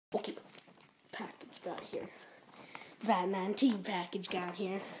got here. Vat19 package got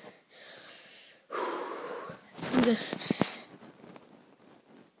here. Let's do this.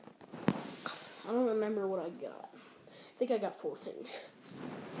 I don't remember what I got. I think I got 4 things.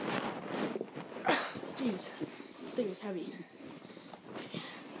 Jeez, this thing is heavy. Okay,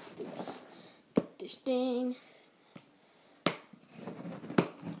 let's do this. Get this thing.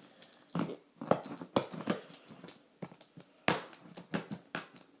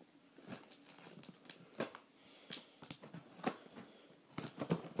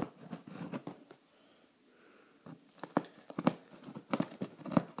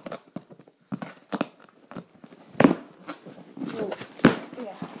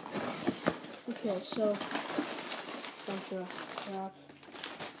 Okay, so bunch of crap.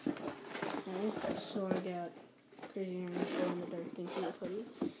 Okay, so I got crazy info on the dark thing from that hoodie.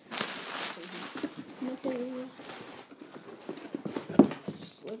 Nothing.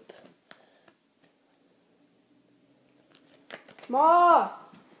 Slip. Ma!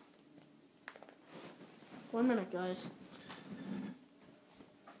 1 minute, guys.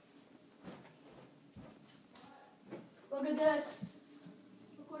 Look at this.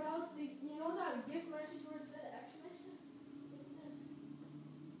 Look what else. You know that gift message where it said Xmas? Look at this.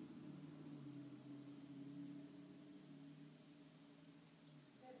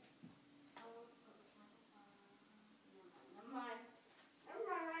 Never mind.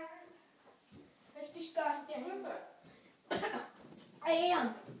 That's disgusting. I am.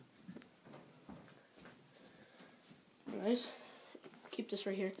 Anyways, keep this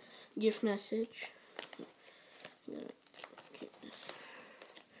right here. Gift message.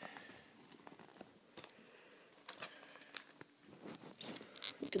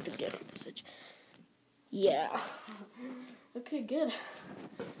 Look at the gift message. Yeah. Okay, good.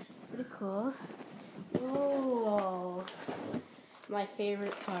 Pretty cool. Oh, my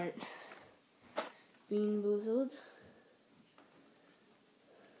favorite part. Bean Boozled.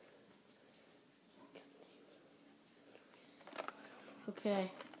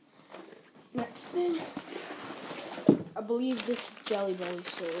 Okay. Next thing. I believe this is Jelly Belly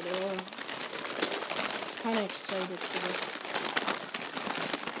soda. Kind of excited for this.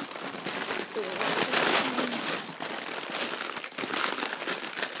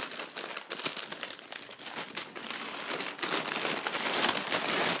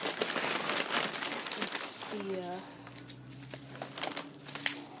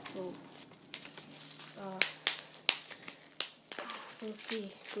 Let's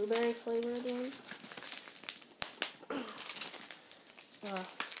see, blueberry flavor again.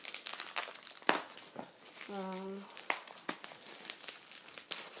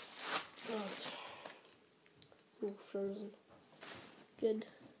 Ooh, frozen. Good.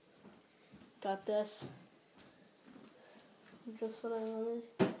 Got this. Just what I wanted.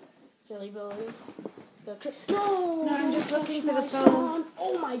 Jelly Belly. No, I'm just looking for the phone.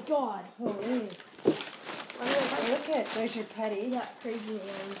 Oh my god. Oh, really? Look at, there's your putty. Yeah, crazy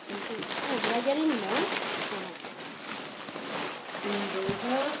aliens. Oh, did I get any more?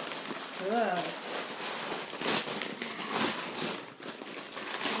 Good.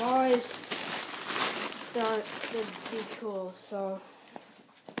 Boys, that'd be cool. So,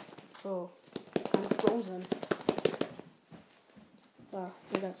 I'm frozen.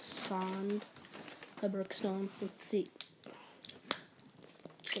 We got sand, a brookstone. Let's see.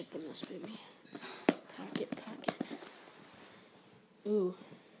 Let's open this baby. Packet. Ooh.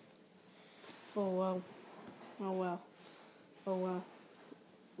 Oh wow. Oh wow. Oh wow.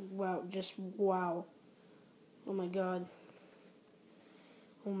 Wow, just wow. Oh my god.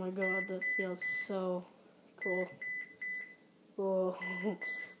 Oh my god, that feels so cool. Oh.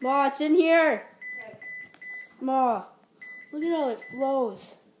 Ma, it's in here! Ma, look at how it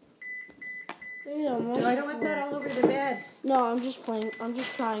flows. Look at how much I don't want that all over the bed. No, I'm just playing. I'm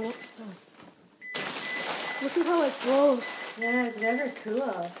just trying it. Look at how it flows. Yeah, it's never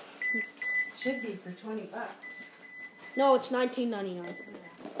cool. Should be for $20. No, it's $19.99.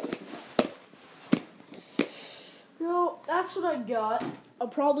 No, that's what I got. I'll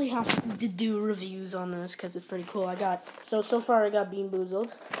probably have to do reviews on this because it's pretty cool. So far I got Bean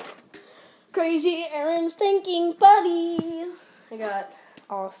Boozled. Crazy Aaron's Thinking Buddy. I got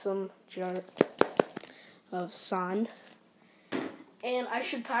awesome jar of sand. And I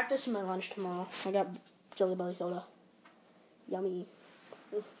should pack this in my lunch tomorrow. I got Jelly Belly soda. Yummy.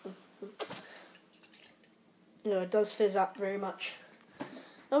 You know, it does fizz up very much.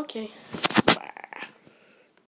 Okay.